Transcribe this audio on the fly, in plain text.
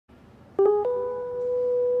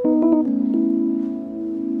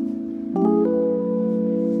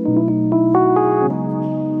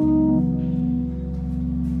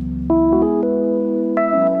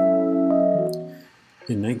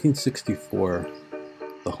1964,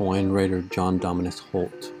 the Hawaiian writer John Dominus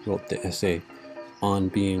Holt wrote the essay On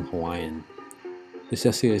Being Hawaiian. This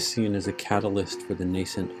essay is seen as a catalyst for the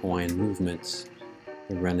nascent Hawaiian movements,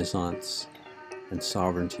 the Renaissance, and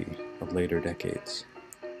sovereignty of later decades.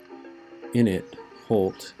 In it,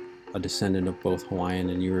 Holt, a descendant of both Hawaiian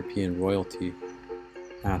and European royalty,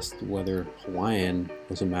 asked whether Hawaiian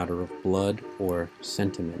was a matter of blood or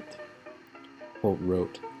sentiment. Holt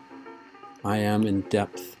wrote, "I am in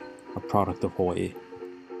depth a product of Hawaii.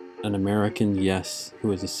 An American, yes,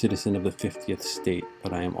 who is a citizen of the 50th state,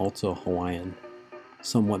 but I am also Hawaiian,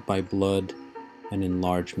 somewhat by blood and in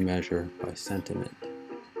large measure by sentiment.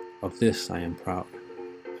 Of this I am proud."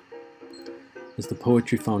 As the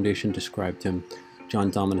Poetry Foundation described him, John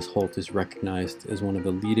Dominus Holt is recognized as one of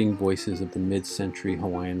the leading voices of the mid-century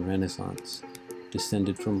Hawaiian Renaissance.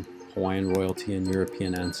 Descended from Hawaiian royalty and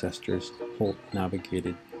European ancestors, Holt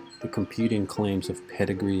navigated the competing claims of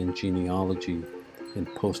pedigree and genealogy in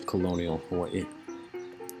post-colonial Hawaii.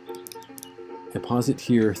 I posit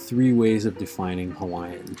here three ways of defining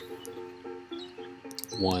Hawaiian.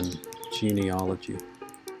 1. Genealogy.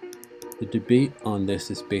 The debate on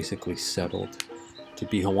this is basically settled. To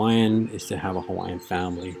be Hawaiian is to have a Hawaiian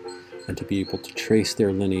family and to be able to trace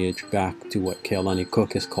their lineage back to what Kealani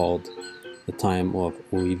Cook has called the time of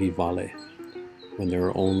Uiwi Vale, when there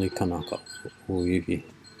were only Kanaka Uiwi.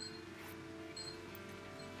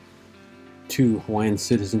 2. Hawaiian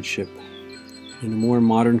citizenship. In the more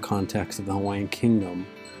modern context of the Hawaiian Kingdom,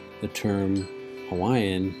 the term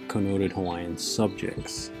Hawaiian connoted Hawaiian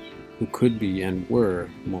subjects, who could be and were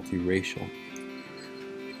multiracial.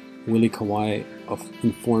 Willie Kawai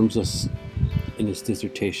informs us in his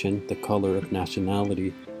dissertation, The Color of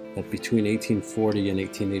Nationality, that between 1840 and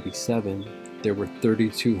 1887, there were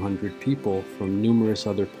 3,200 people from numerous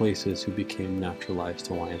other places who became naturalized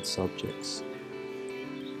Hawaiian subjects.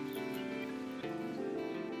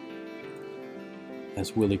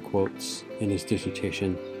 As Willie quotes in his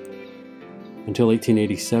dissertation, until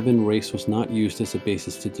 1887, race was not used as a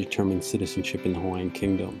basis to determine citizenship in the Hawaiian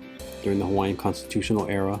Kingdom. During the Hawaiian constitutional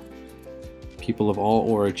era, people of all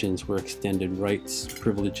origins were extended rights,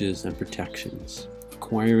 privileges, and protections.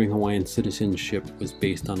 Acquiring Hawaiian citizenship was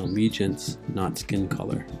based on allegiance, not skin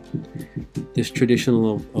color. This tradition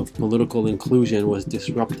of political inclusion was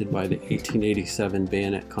disrupted by the 1887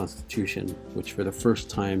 Bayonet Constitution, which for the first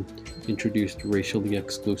time introduced racially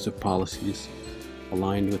exclusive policies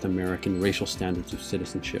aligned with American racial standards of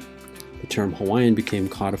citizenship. The term Hawaiian became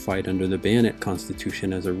codified under the Bayonet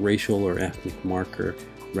Constitution as a racial or ethnic marker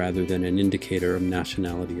rather than an indicator of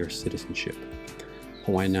nationality or citizenship.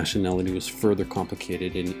 Hawaiian nationality was further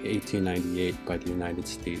complicated in 1898 by the United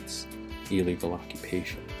States illegal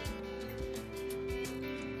occupation.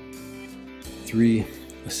 3.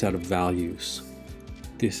 A set of values.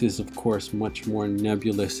 This is, of course, much more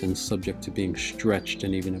nebulous and subject to being stretched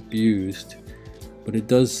and even abused, but it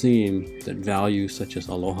does seem that values such as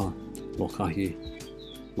aloha, lokahi,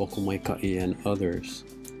 local maikai, and others,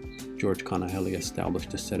 George Kanahele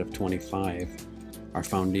established a set of 25, are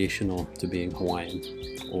foundational to being Hawaiian,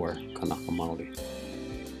 or Kanaka Maoli.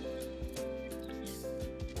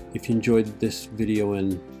 If you enjoyed this video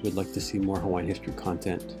and would like to see more Hawaiian history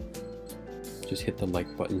content, just hit the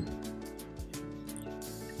like button.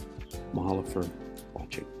 Mahalo for